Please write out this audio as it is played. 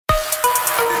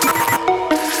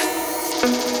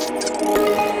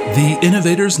The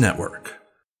Innovators Network.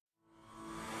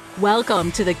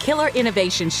 Welcome to the Killer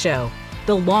Innovation Show,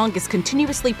 the longest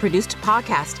continuously produced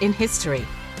podcast in history.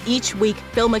 Each week,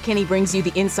 Phil McKinney brings you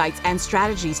the insights and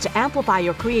strategies to amplify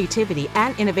your creativity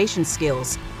and innovation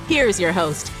skills. Here's your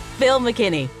host, Phil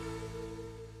McKinney.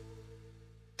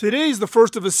 Today is the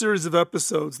first of a series of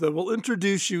episodes that will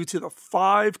introduce you to the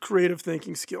 5 creative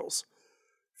thinking skills.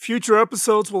 Future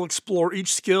episodes will explore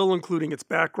each skill, including its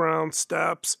background,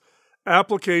 steps,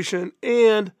 application,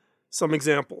 and some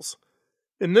examples.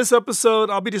 In this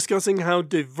episode, I'll be discussing how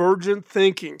divergent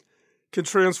thinking can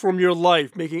transform your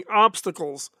life, making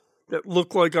obstacles that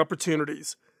look like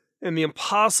opportunities, and the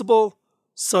impossible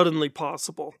suddenly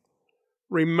possible.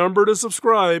 Remember to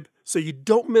subscribe so you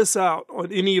don't miss out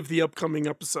on any of the upcoming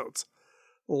episodes.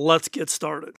 Let's get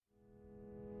started.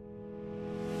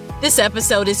 This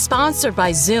episode is sponsored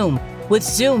by Zoom. With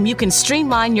Zoom, you can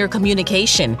streamline your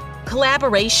communication,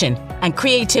 collaboration, and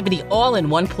creativity all in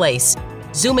one place.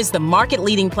 Zoom is the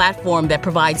market-leading platform that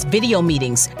provides video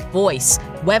meetings, voice,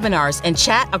 webinars, and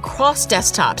chat across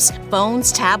desktops,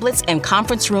 phones, tablets, and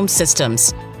conference room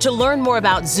systems. To learn more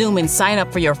about Zoom and sign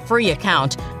up for your free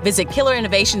account, visit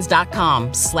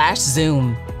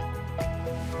killerinnovations.com/Zoom.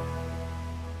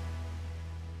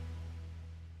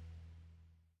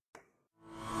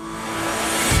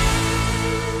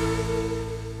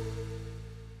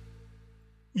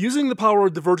 Using the power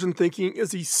of divergent thinking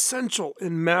is essential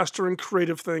in mastering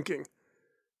creative thinking.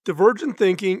 Divergent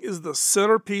thinking is the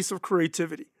centerpiece of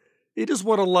creativity. It is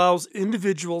what allows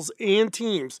individuals and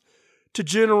teams to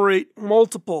generate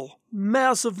multiple,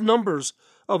 massive numbers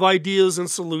of ideas and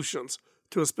solutions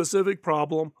to a specific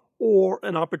problem or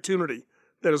an opportunity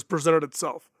that has presented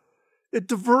itself. It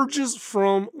diverges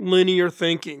from linear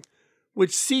thinking,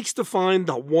 which seeks to find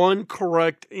the one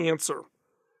correct answer.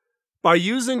 By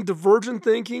using divergent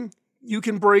thinking, you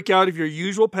can break out of your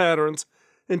usual patterns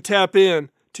and tap in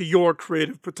to your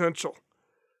creative potential.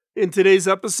 In today's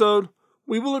episode,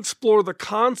 we will explore the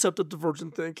concept of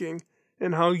divergent thinking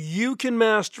and how you can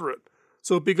master it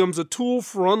so it becomes a tool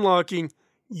for unlocking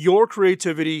your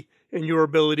creativity and your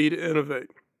ability to innovate.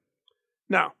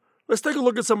 Now, let's take a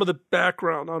look at some of the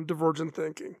background on divergent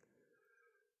thinking.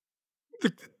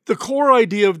 The core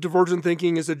idea of divergent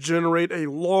thinking is to generate a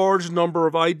large number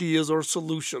of ideas or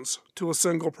solutions to a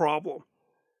single problem.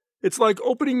 It's like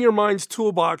opening your mind's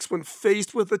toolbox when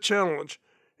faced with a challenge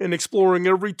and exploring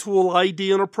every tool,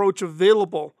 idea, and approach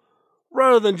available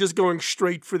rather than just going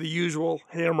straight for the usual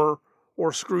hammer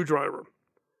or screwdriver.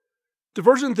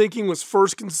 Divergent thinking was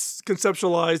first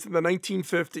conceptualized in the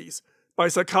 1950s by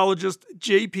psychologist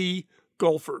J.P.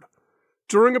 Guilford,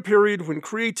 during a period when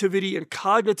creativity and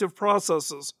cognitive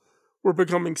processes were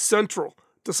becoming central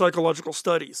to psychological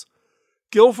studies.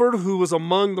 Guilford, who was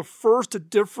among the first to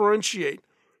differentiate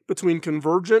between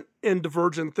convergent and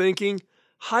divergent thinking,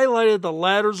 highlighted the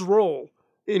latter's role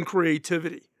in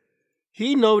creativity.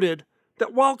 He noted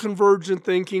that while convergent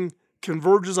thinking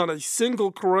converges on a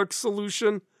single correct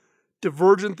solution,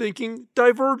 divergent thinking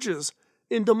diverges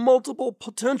into multiple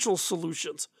potential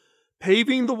solutions,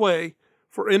 paving the way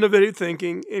for innovative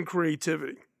thinking and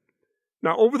creativity.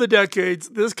 Now, over the decades,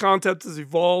 this concept has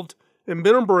evolved and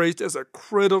been embraced as a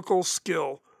critical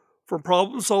skill for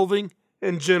problem solving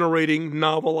and generating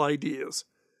novel ideas.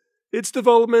 Its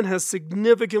development has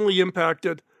significantly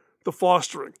impacted the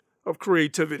fostering of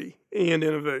creativity and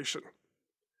innovation.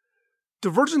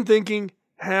 Divergent thinking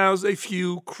has a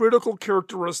few critical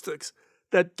characteristics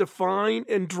that define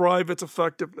and drive its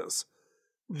effectiveness.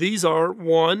 These are: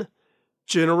 1,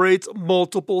 generates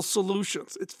multiple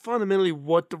solutions. It's fundamentally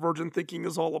what divergent thinking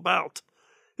is all about.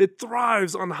 It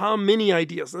thrives on how many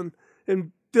ideas and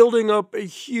building up a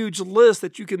huge list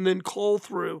that you can then call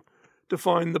through to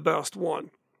find the best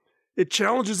one. It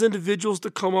challenges individuals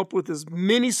to come up with as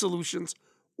many solutions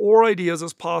or ideas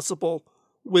as possible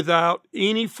without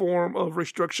any form of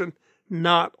restriction,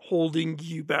 not holding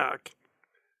you back.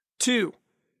 2,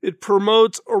 it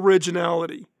promotes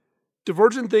originality.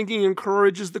 Divergent thinking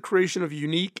encourages the creation of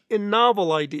unique and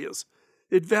novel ideas.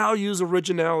 It values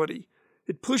originality.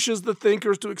 It pushes the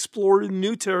thinkers to explore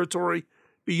new territory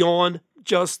beyond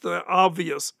just the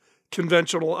obvious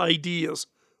conventional ideas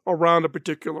around a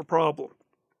particular problem.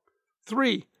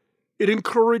 3, it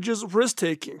encourages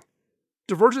risk-taking.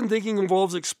 Divergent thinking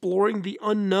involves exploring the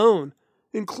unknown,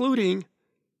 including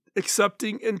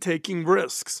accepting and taking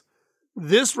risks.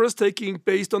 This risk-taking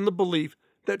based on the belief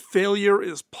that failure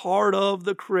is part of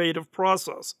the creative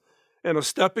process and a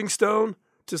stepping stone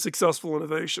to successful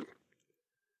innovation.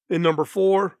 And number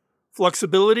 4,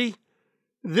 flexibility.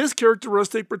 This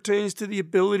characteristic pertains to the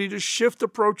ability to shift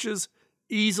approaches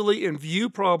easily and view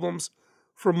problems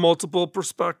from multiple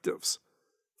perspectives.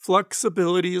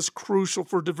 Flexibility is crucial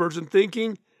for divergent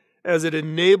thinking as it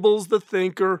enables the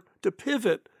thinker to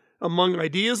pivot among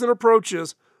ideas and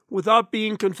approaches without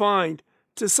being confined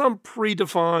to some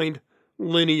predefined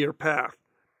linear path.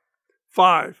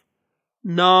 5.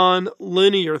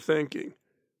 Non-linear thinking.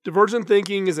 Divergent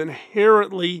thinking is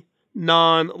inherently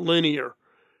non-linear.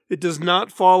 It does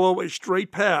not follow a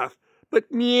straight path,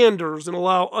 but meanders and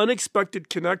allows unexpected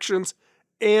connections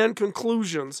and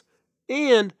conclusions,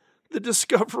 and the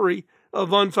discovery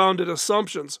of unfounded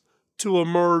assumptions to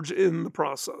emerge in the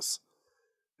process.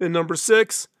 And number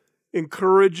 6,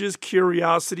 encourages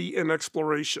curiosity and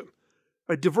exploration.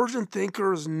 A divergent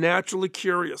thinker is naturally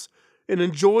curious and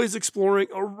enjoys exploring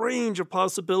a range of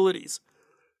possibilities.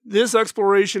 This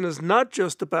exploration is not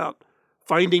just about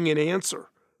finding an answer,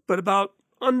 but about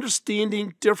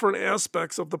understanding different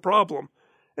aspects of the problem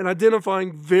and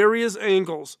identifying various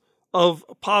angles of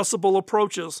possible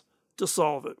approaches to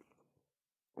solve it.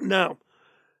 Now,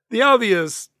 the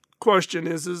obvious question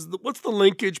is what's the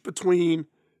linkage between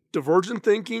divergent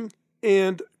thinking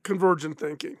and convergent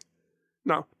thinking?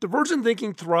 Now, divergent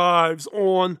thinking thrives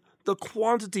on the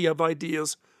quantity of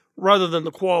ideas rather than the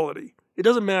quality. It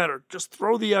doesn't matter, just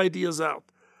throw the ideas out.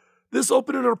 This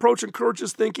open-ended approach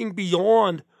encourages thinking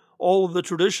beyond all of the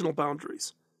traditional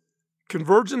boundaries.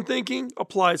 Convergent thinking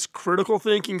applies critical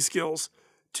thinking skills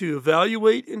to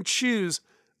evaluate and choose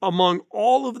among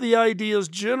all of the ideas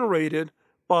generated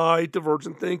by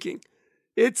divergent thinking.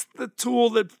 It's the tool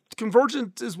that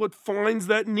convergent is what finds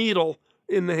that needle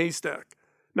in the haystack.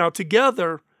 Now,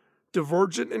 together,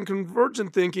 divergent and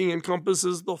convergent thinking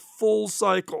encompasses the full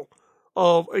cycle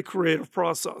of a creative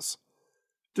process.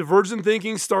 Divergent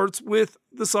thinking starts with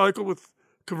the cycle, with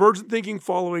convergent thinking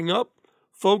following up,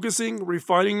 focusing,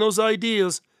 refining those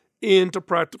ideas into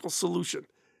practical solution.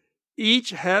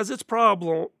 Each has its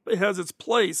problem, it has its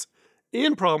place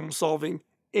in problem solving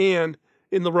and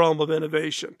in the realm of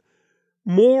innovation.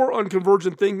 More on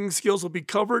convergent thinking skills will be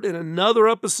covered in another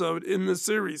episode in this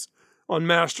series on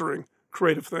mastering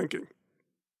creative thinking.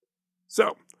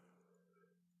 So,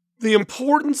 the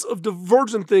importance of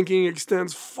divergent thinking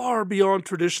extends far beyond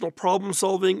traditional problem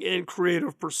solving and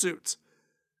creative pursuits.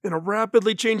 In a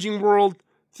rapidly changing world,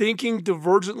 thinking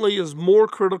divergently is more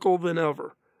critical than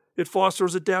ever. It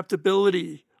fosters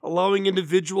adaptability, allowing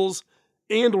individuals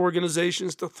and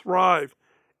organizations to thrive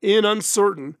in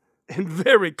uncertain and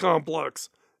very complex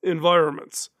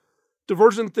environments.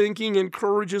 Divergent thinking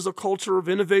encourages a culture of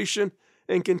innovation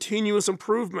and continuous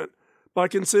improvement by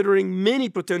considering many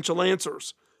potential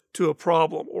answers to a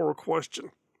problem or a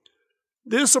question.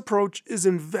 This approach is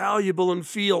invaluable in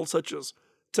fields such as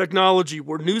technology,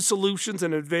 where new solutions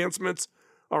and advancements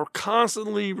are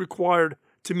constantly required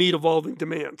to meet evolving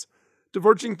demands.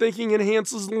 Divergent thinking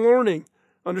enhances learning,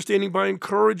 understanding by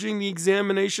encouraging the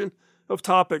examination of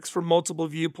topics from multiple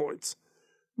viewpoints.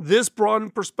 This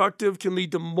broadened perspective can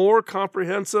lead to more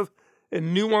comprehensive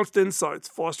and nuanced insights,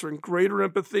 fostering greater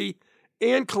empathy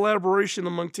and collaboration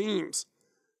among teams.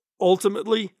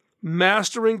 Ultimately,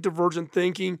 mastering divergent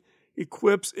thinking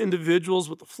equips individuals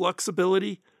with the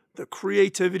flexibility, the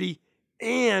creativity,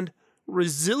 and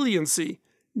resiliency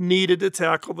needed to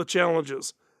tackle the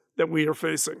challenges that we are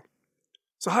facing.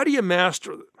 So how do you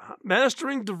master it?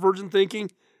 Mastering divergent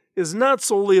thinking is not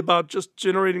solely about just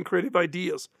generating creative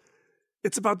ideas.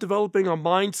 It's about developing a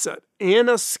mindset and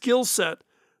a skill set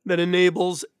that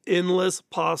enables endless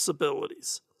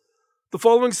possibilities. The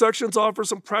following sections offer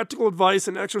some practical advice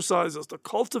and exercises to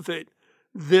cultivate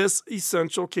this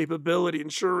essential capability,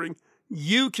 ensuring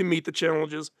you can meet the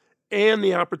challenges and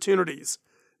the opportunities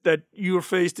that you are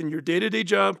faced in your day-to-day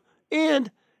job.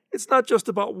 And it's not just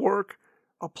about work.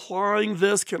 Applying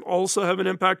this can also have an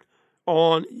impact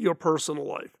on your personal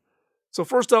life. So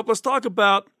first up, let's talk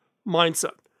about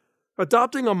mindset.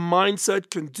 Adopting a mindset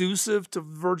conducive to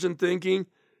divergent thinking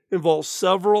involves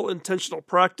several intentional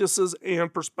practices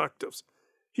and perspectives.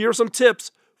 Here are some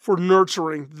tips for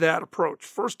nurturing that approach.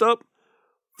 First up,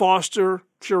 foster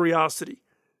curiosity.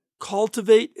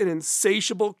 Cultivate an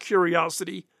insatiable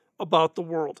curiosity about the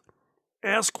world.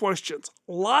 Ask questions,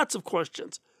 lots of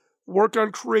questions. Work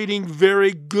on creating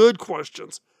very good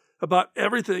questions about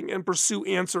everything and pursue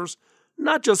answers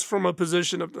not just from a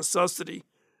position of necessity,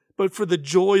 but for the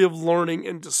joy of learning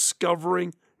and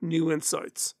discovering new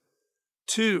insights.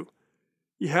 2,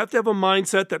 you have to have a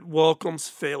mindset that welcomes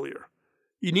failure.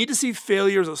 You need to see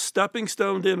failure as a stepping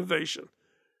stone to innovation.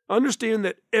 Understand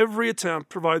that every attempt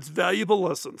provides valuable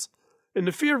lessons, and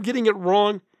the fear of getting it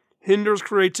wrong hinders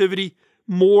creativity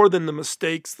more than the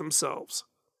mistakes themselves.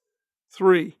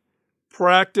 3,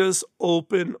 practice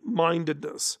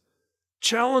open-mindedness.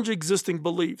 Challenge existing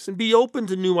beliefs and be open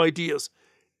to new ideas,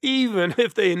 even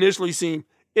if they initially seem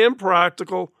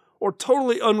impractical or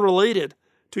totally unrelated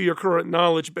to your current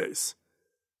knowledge base.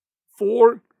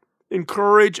 4,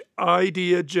 encourage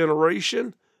idea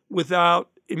generation without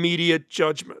immediate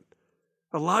judgment.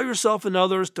 Allow yourself and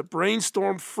others to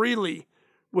brainstorm freely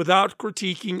without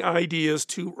critiquing ideas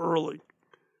too early.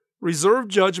 Reserve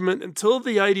judgment until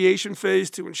the ideation phase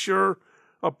to ensure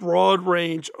a broad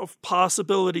range of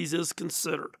possibilities is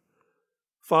considered.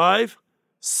 5,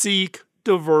 seek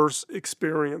diverse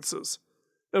experiences.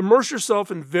 Immerse yourself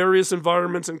in various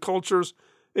environments and cultures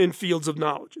and fields of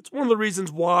knowledge. It's one of the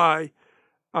reasons why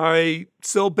I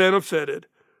so benefited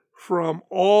from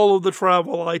all of the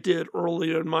travel I did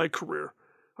earlier in my career.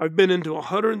 I've been into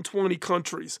 120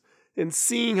 countries, and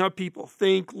seeing how people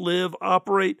think, live,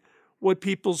 operate, what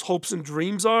people's hopes and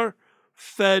dreams are,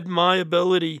 fed my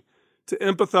ability to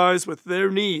empathize with their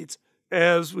needs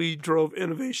as we drove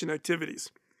innovation activities.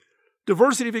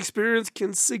 Diversity of experience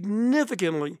can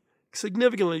significantly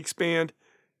expand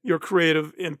your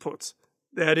creative inputs.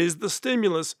 That is the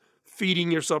stimulus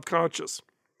feeding your subconscious.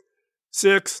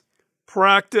 6,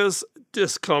 practice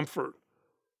discomfort.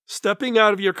 Stepping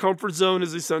out of your comfort zone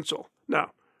is essential.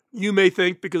 Now, you may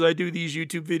think because I do these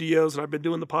YouTube videos and I've been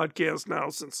doing the podcast now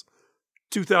since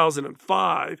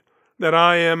 2005 that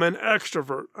I am an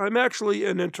extrovert. I'm actually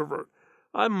an introvert.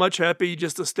 I'm much happy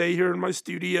just to stay here in my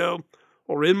studio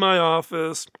or in my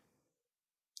office,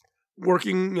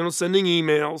 working, sending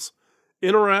emails,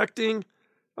 interacting.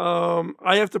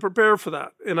 I have to prepare for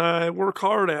that, and I work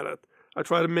hard at it. I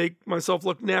try to make myself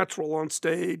look natural on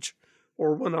stage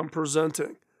or when I'm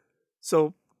presenting.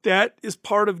 So that is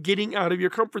part of getting out of your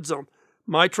comfort zone.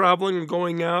 My traveling and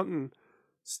going out and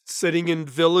sitting in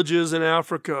villages in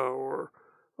Africa or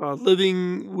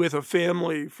living with a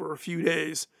family for a few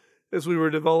days as we were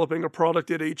developing a product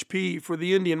at HP for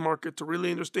the Indian market to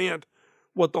really understand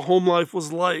what the home life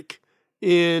was like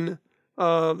in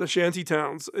the shanty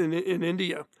towns in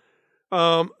India.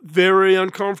 Very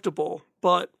uncomfortable,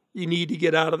 but you need to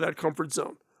get out of that comfort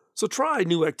zone. So try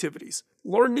new activities,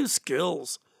 learn new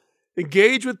skills,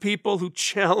 engage with people who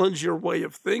challenge your way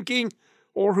of thinking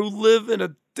or who live in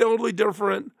a totally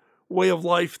different way of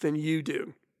life than you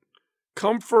do.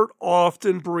 Comfort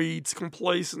often breeds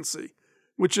complacency,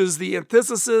 which is the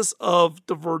antithesis of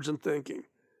divergent thinking.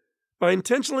 By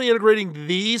intentionally integrating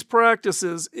these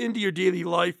practices into your daily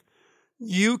life,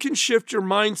 you can shift your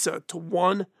mindset to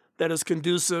one that is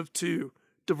conducive to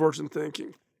divergent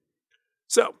thinking.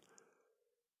 So,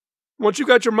 once you've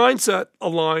got your mindset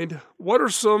aligned, what are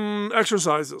some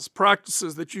exercises,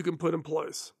 practices that you can put in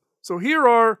place? So here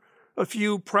are a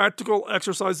few practical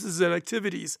exercises and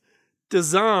activities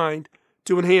designed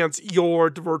to enhance your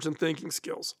divergent thinking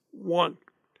skills. 1,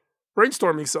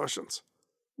 brainstorming sessions.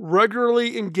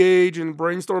 Regularly engage in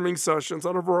brainstorming sessions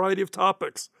on a variety of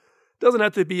topics. It doesn't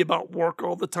have to be about work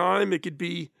all the time. It could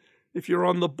be if you're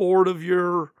on the board of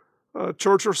your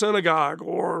church or synagogue,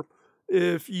 or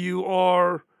if you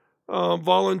are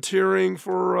volunteering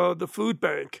for the food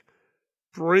bank.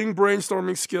 Bring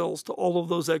brainstorming skills to all of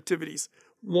those activities.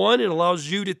 1, it allows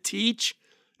you to teach,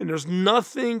 and there's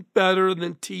nothing better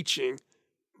than teaching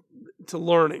to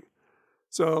learning.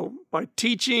 So by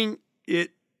teaching,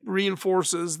 it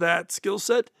reinforces that skill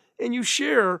set, and you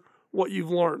share what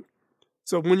you've learned.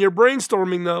 So when you're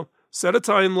brainstorming, though, set a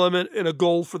time limit and a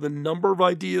goal for the number of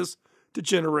ideas to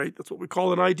generate. That's what we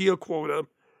call an idea quota.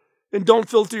 And don't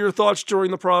filter your thoughts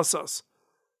during the process.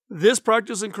 This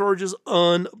practice encourages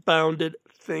unbounded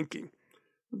thinking.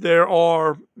 There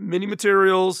are many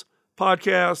materials,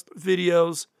 podcasts,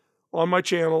 videos on my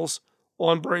channels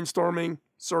on brainstorming.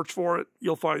 Search for it,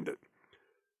 you'll find it.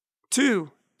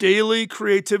 2, daily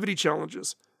creativity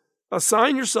challenges.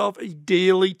 Assign yourself a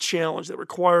daily challenge that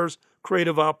requires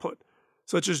creative output,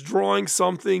 such as drawing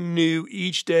something new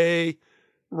each day,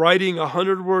 writing a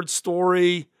 100-word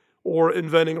story, or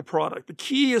inventing a product. The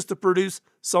key is to produce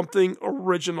something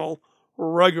original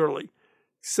regularly.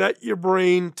 Set your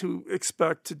brain to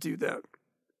expect to do that.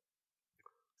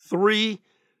 3,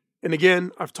 and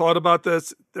again, I've taught about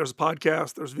this. There's a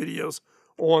podcast, there's videos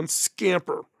on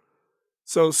Scamper.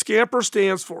 So Scamper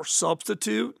stands for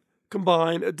substitute,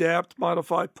 combine, adapt,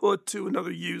 modify, put to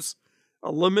another use,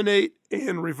 eliminate,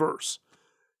 and reverse.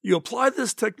 You apply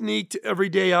this technique to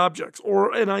everyday objects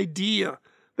or an idea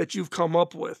that you've come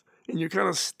up with, and you're kind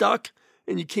of stuck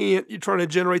and you're trying to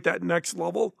generate that next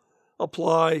level.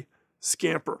 Apply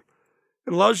Scamper.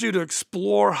 It allows you to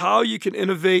explore how you can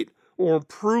innovate or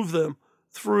improve them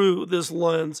through this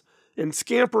lens. And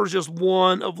Scamper is just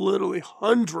one of literally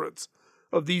hundreds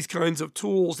of these kinds of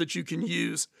tools that you can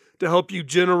use to help you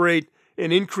generate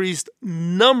an increased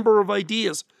number of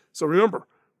ideas. So remember,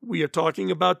 we are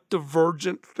talking about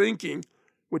divergent thinking,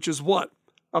 which is what?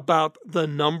 About the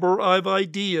number of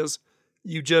ideas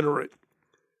you generate.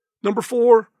 Number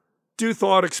 4, do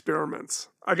thought experiments.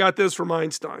 I got this from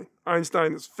Einstein.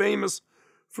 Einstein is famous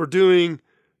for doing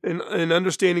and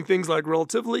understanding things like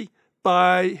relativity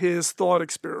by his thought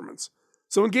experiments.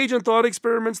 So engage in thought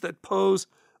experiments that pose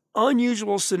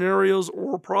unusual scenarios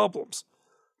or problems.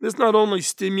 This not only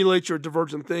stimulates your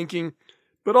divergent thinking,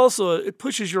 but also it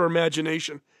pushes your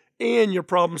imagination and your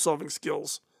problem-solving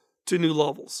skills to new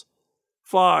levels.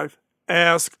 5,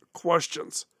 ask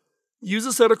questions. Use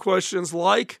a set of questions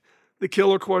like the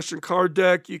Killer Question card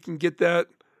deck. You can get that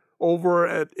over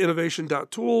at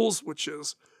innovation.tools, which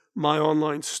is my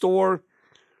online store.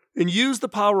 And use the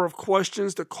power of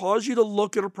questions to cause you to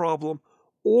look at a problem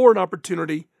or an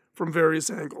opportunity from various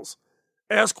angles.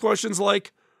 Ask questions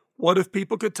like, what if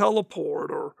people could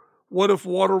teleport? Or what if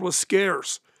water was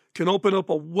scarce? Can open up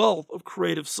a wealth of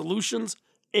creative solutions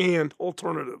and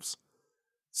alternatives.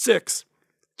 6,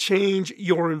 change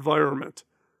your environment.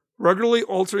 Regularly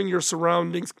altering your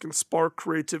surroundings can spark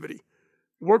creativity.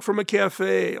 Work from a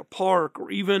cafe, a park,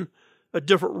 or even a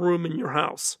different room in your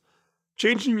house.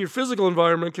 Changing your physical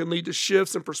environment can lead to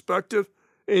shifts in perspective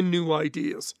and new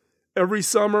ideas. Every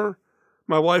summer,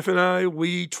 my wife and I,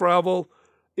 we travel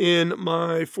in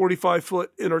my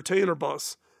 45-foot entertainer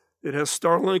bus. It has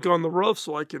Starlink on the roof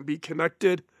so I can be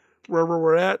connected wherever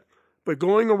we're at. But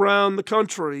going around the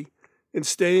country and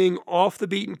staying off the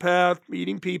beaten path,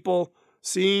 meeting people,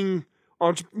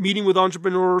 meeting with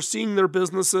entrepreneurs, seeing their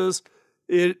businesses,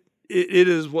 it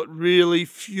is what really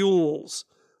fuels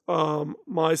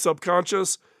my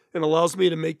subconscious and allows me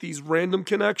to make these random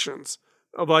connections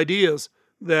of ideas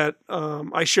that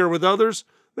I share with others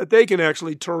that they can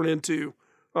actually turn into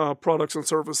products and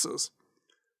services.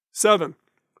 7,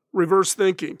 reverse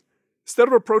thinking. Instead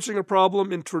of approaching a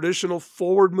problem in traditional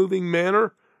forward-moving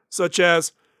manner, such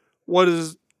as what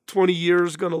is 20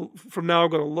 years from now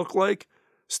going to look like,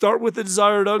 start with the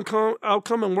desired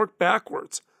outcome and work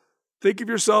backwards. Think of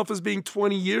yourself as being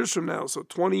 20 years from now, so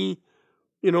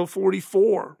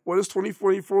 44. What does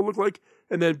 2044 look like?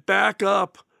 And then back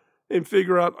up and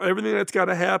figure out everything that's got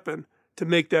to happen to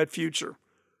make that future.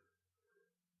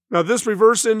 Now, this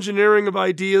reverse engineering of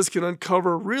ideas can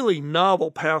uncover really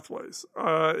novel pathways.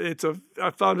 I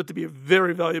found it to be a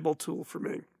very valuable tool for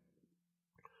me.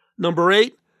 Number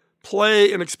 8,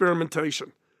 play and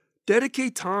experimentation.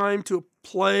 Dedicate time to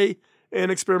play and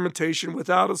experimentation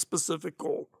without a specific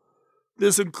goal.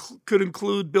 This could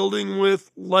include building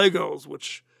with Legos,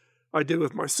 which I did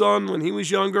with my son when he was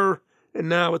younger, and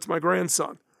now it's my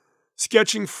grandson.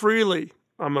 Sketching freely.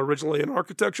 I'm originally an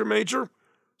architecture major,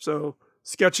 so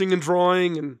sketching and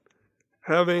drawing and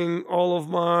having all of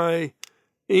my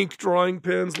ink drawing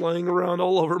pens laying around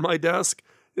all over my desk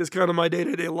is kind of my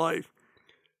day-to-day life.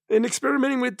 And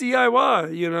experimenting with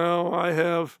DIY, I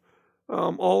have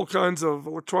all kinds of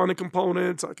electronic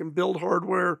components. I can build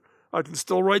hardware. I can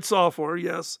still write software.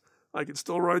 Yes, I can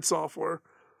still write software.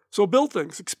 So build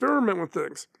things, experiment with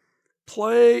things.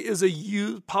 Play is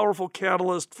a powerful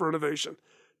catalyst for innovation.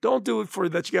 Don't do it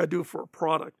that you got to do it for a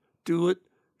product. Do it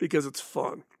because it's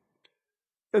fun.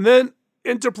 And then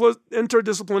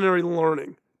interdisciplinary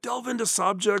learning. Delve into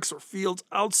subjects or fields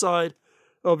outside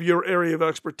of your area of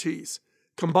expertise.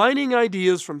 Combining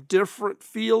ideas from different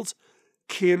fields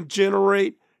can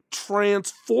generate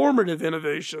transformative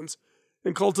innovations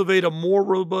and cultivate a more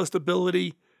robust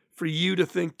ability for you to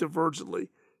think divergently.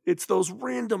 It's those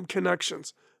random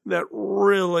connections that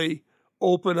really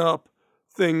open up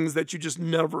things that you just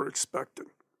never expected.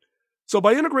 So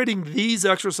by integrating these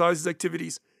exercises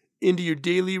activities into your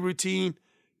daily routine,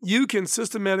 you can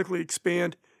systematically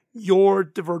expand your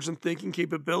divergent thinking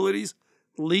capabilities,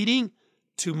 leading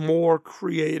to more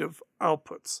creative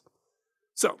outputs.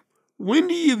 So, when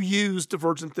do you use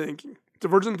divergent thinking?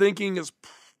 Divergent thinking is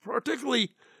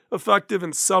particularly effective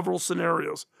in several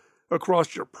scenarios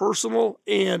across your personal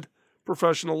and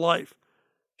professional life.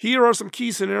 Here are some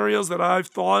key scenarios that I've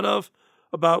thought of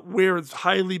about where it's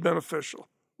highly beneficial.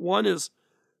 One is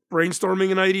brainstorming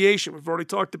and ideation. We've already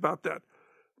talked about that.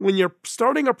 When you're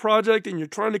starting a project and you're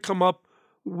trying to come up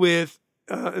with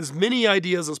as many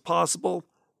ideas as possible,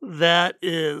 that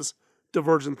is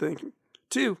divergent thinking.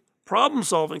 2,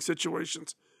 problem-solving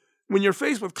situations. When you're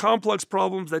faced with complex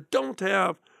problems that don't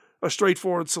have a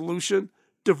straightforward solution,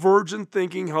 divergent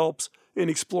thinking helps in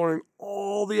exploring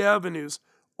all the avenues,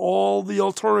 all the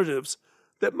alternatives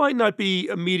that might not be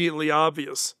immediately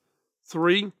obvious.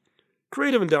 3,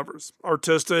 creative endeavors,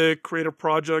 artistic, creative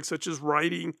projects such as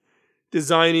writing,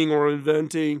 designing, or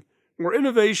inventing, where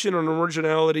innovation and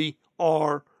originality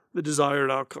are the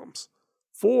desired outcomes.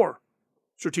 4.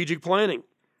 Strategic planning.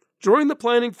 During the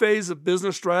planning phase of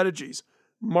business strategies,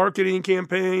 marketing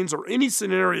campaigns, or any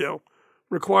scenario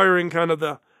requiring kind of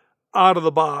the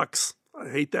out-of-the-box, I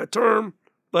hate that term,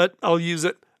 but I'll use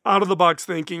it, out-of-the-box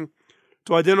thinking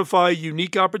to identify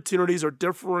unique opportunities or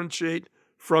differentiate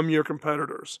from your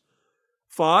competitors.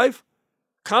 5.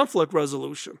 Conflict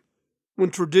resolution. When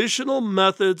traditional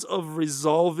methods of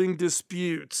resolving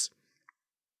disputes,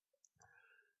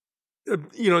 and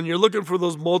you're looking for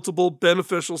those multiple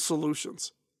beneficial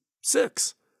solutions.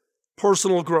 6.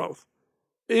 Personal growth.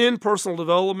 In personal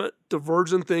development,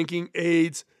 divergent thinking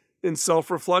aids in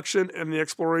self-reflection and the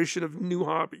exploration of new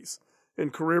hobbies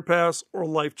and career paths or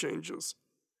life changes.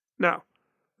 Now,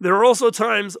 there are also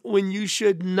times when you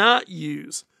should not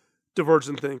use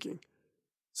divergent thinking.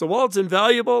 So while it's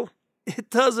invaluable,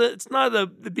 it's not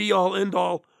the be-all,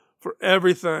 end-all for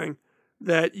everything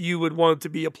that you would want it to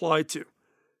be applied to.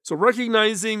 So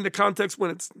recognizing the context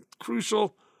when it's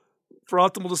crucial for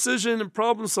optimal decision and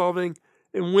problem solving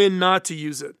and when not to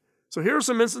use it. So here are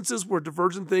some instances where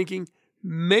divergent thinking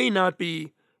may not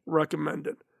be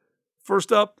recommended.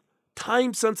 First up,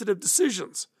 time-sensitive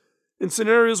decisions. In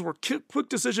scenarios where quick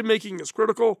decision-making is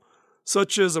critical,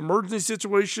 such as emergency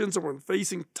situations or when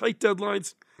facing tight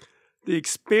deadlines, the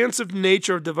expansive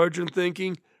nature of divergent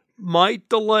thinking might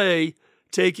delay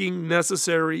taking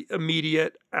necessary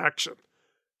immediate action.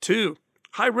 2.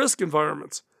 High-risk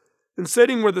environments. In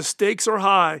settings where the stakes are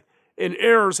high and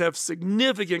errors have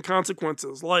significant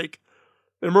consequences, like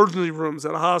emergency rooms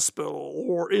at a hospital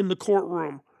or in the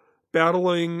courtroom,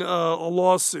 battling a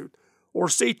lawsuit, or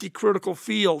safety-critical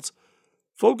fields,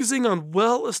 focusing on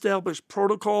well-established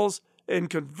protocols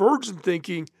and convergent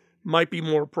thinking might be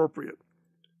more appropriate.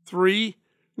 3.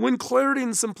 When clarity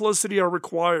and simplicity are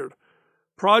required.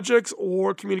 Projects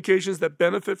or communications that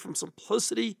benefit from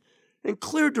simplicity and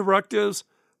clear directives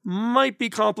might be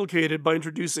complicated by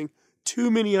introducing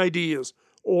too many ideas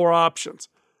or options,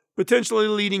 potentially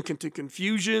leading to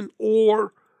confusion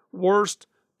or, worst,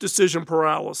 decision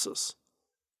paralysis.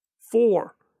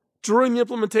 4. During the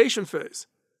implementation phase.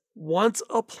 Once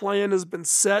a plan has been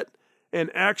set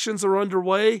and actions are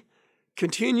underway,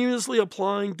 continuously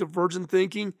applying divergent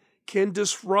thinking can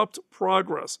disrupt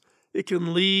progress. It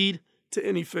can lead to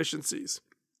inefficiencies.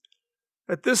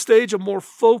 At this stage, a more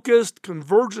focused,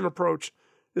 convergent approach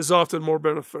is often more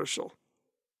beneficial.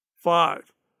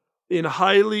 5. In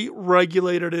highly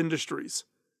regulated industries.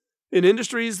 In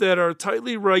industries that are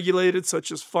tightly regulated,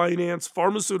 such as finance,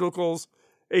 pharmaceuticals,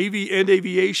 and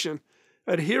aviation,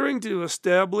 adhering to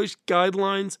established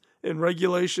guidelines and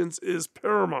regulations is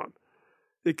paramount.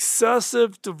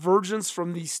 Excessive divergence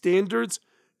from these standards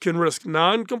can risk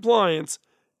non-compliance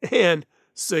and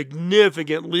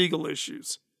significant legal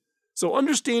issues. So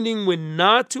understanding when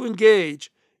not to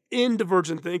engage in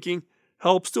divergent thinking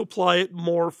helps to apply it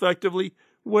more effectively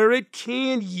where it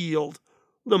can yield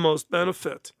the most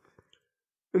benefit.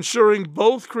 Ensuring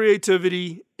both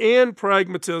creativity and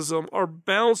pragmatism are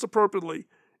balanced appropriately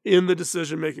in the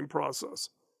decision-making process.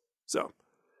 So,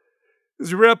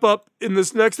 as we wrap up, in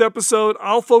this next episode,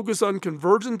 I'll focus on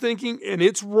convergent thinking and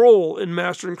its role in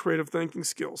mastering creative thinking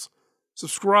skills.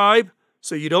 Subscribe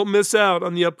so you don't miss out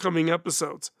on the upcoming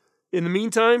episodes. In the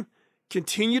meantime,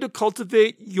 continue to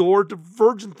cultivate your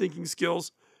divergent thinking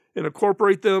skills and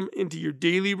incorporate them into your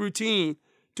daily routine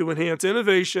to enhance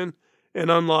innovation and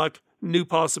unlock new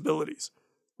possibilities.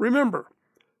 Remember,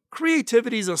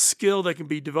 creativity is a skill that can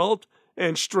be developed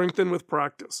and strengthened with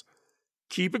practice.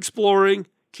 Keep exploring,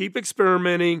 keep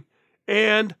experimenting,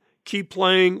 and keep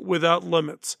playing without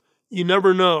limits. You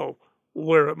never know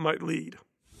where it might lead.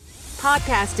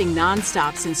 Podcasting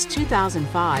nonstop since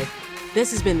 2005,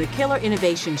 this has been the Killer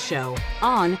Innovation Show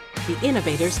on the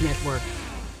Innovators Network.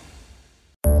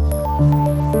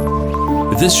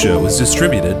 This show is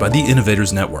distributed by the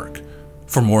Innovators Network.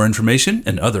 For more information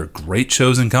and other great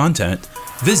shows and content,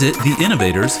 visit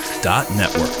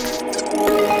theinnovators.network.